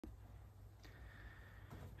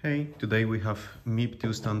Hey, today we have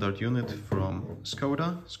MIB2 Standard unit from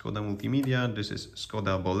Skoda Multimedia. This is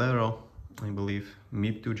Skoda Bolero, I believe,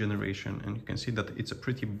 MIB2 generation, and you can see that it's a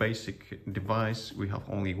pretty basic device. We have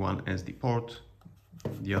only one SD port,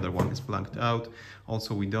 the other one is blanked out.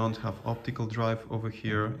 Also, we don't have optical drive over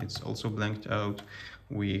here, it's also blanked out.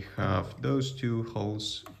 We have those two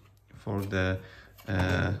holes for the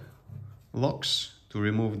locks to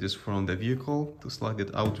remove this from the vehicle, to slide it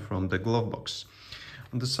out from the glove box.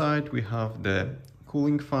 On the side we have the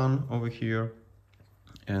cooling fan over here,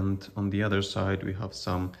 and on the other side we have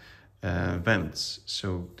some vents.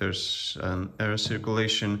 So there's an air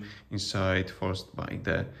circulation inside forced by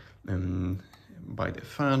the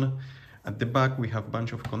fan. At the back we have a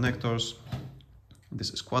bunch of connectors. This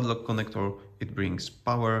is quadlock connector. It brings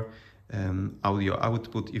power, audio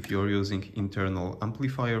output if you're using internal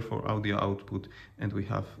amplifier for audio output, and we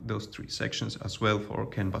have those three sections as well for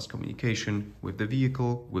CAN bus communication with the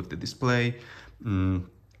vehicle, with the display,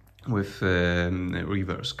 with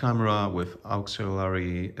reverse camera, with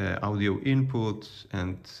auxiliary audio input,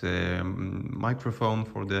 and microphone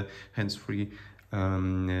for the hands-free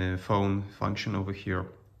phone function over here.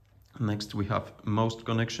 Next we have most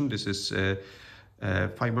connection. This is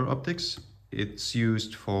fiber optics. It's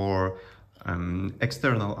used for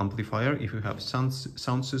external amplifier if you have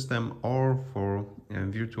sound system, or for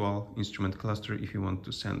virtual instrument cluster if you want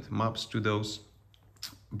to send maps to those.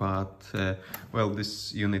 But well,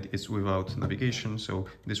 this unit is without navigation, so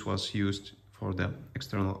this was used for the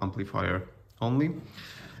external amplifier only.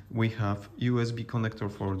 We have USB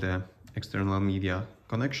connector for the external media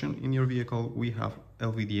connection in your vehicle. We have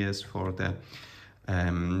LVDS for the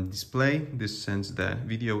display. This sends the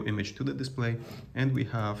video image to the display, and we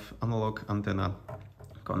have analog antenna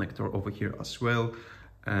connector over here as well.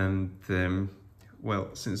 And well,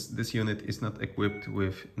 since this unit is not equipped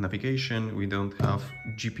with navigation, we don't have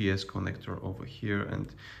GPS connector over here and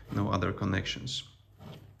no other connections.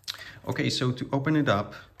 Okay, so to open it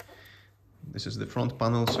up, this is the front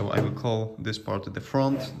panel, so I will call this part the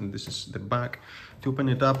front and this is the back. To open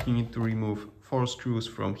it up, you need to remove 4 screws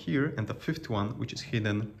from here and the 5th one, which is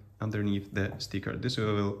hidden underneath the sticker. This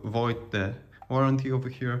will void the warranty over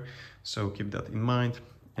here, so keep that in mind.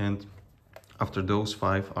 And after those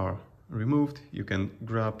 5 are removed, you can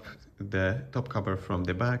grab the top cover from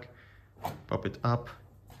the back, pop it up,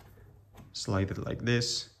 slide it like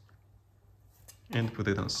this, and put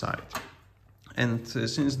it on side. And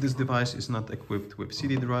since this device is not equipped with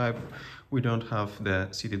CD drive, we don't have the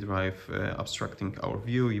CD drive obstructing our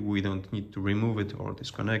view. We don't need to remove it or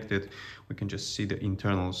disconnect it. We can just see the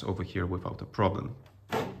internals over here without a problem.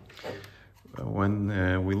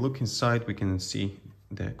 When we look inside, we can see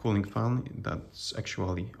the cooling fan that's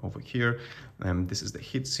actually over here. This is the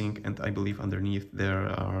heatsink, and I believe underneath there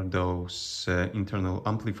are those internal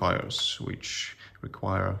amplifiers which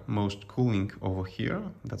require most cooling over here.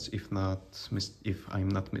 That's if I'm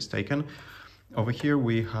not mistaken. Over here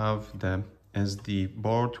we have the SD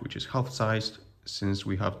board, which is half-sized, since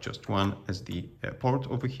we have just one SD port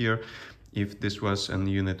over here. If this was a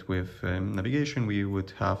unit with navigation, we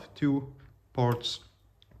would have 2 ports,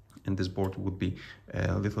 and this board would be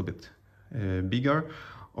a little bit bigger.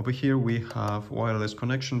 Over here we have wireless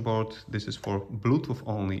connection board. This is for Bluetooth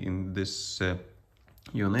only in this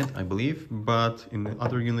unit, I believe, but in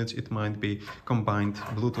other units it might be combined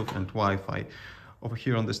Bluetooth and Wi-Fi. Over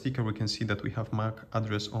here on the sticker we can see that we have MAC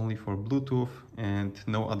address only for Bluetooth and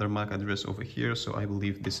no other MAC address over here, so I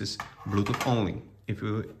believe this is Bluetooth only.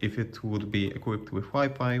 If it would be equipped with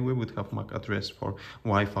Wi-Fi, we would have MAC address for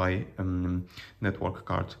Wi-Fi network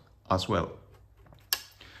card as well.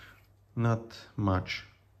 Not much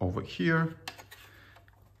over here,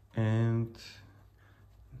 and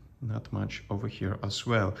not much over here as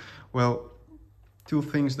well. Well, 2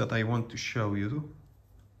 things that I want to show you.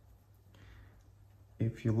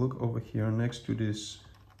 If you look over here next to this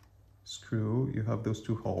screw, you have those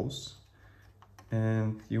 2 holes,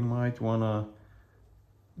 and you might wanna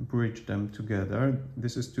bridge them together.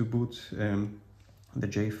 This is to boot the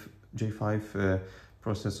J5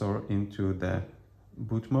 processor into the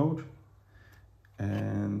boot mode.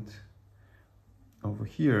 And over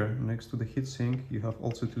here next to the heatsink you have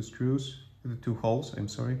also 2 screws, 2 holes, I'm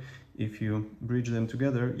sorry. If you bridge them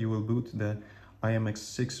together, you will boot the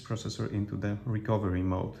IMX6 processor into the recovery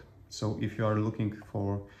mode. So if you are looking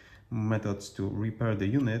for methods to repair the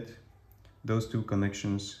unit, those 2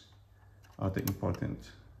 connections are the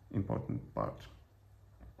important part.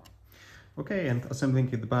 Okay, and assembling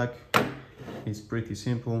it back is pretty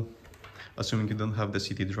simple. Assuming you don't have the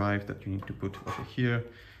CD drive that you need to put over here,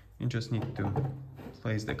 you just need to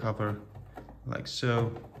place the cover like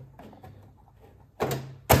so,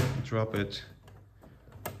 drop it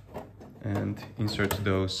and insert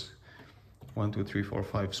those 1, 2, 3, 4,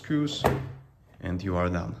 5 screws, and you are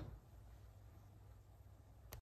done.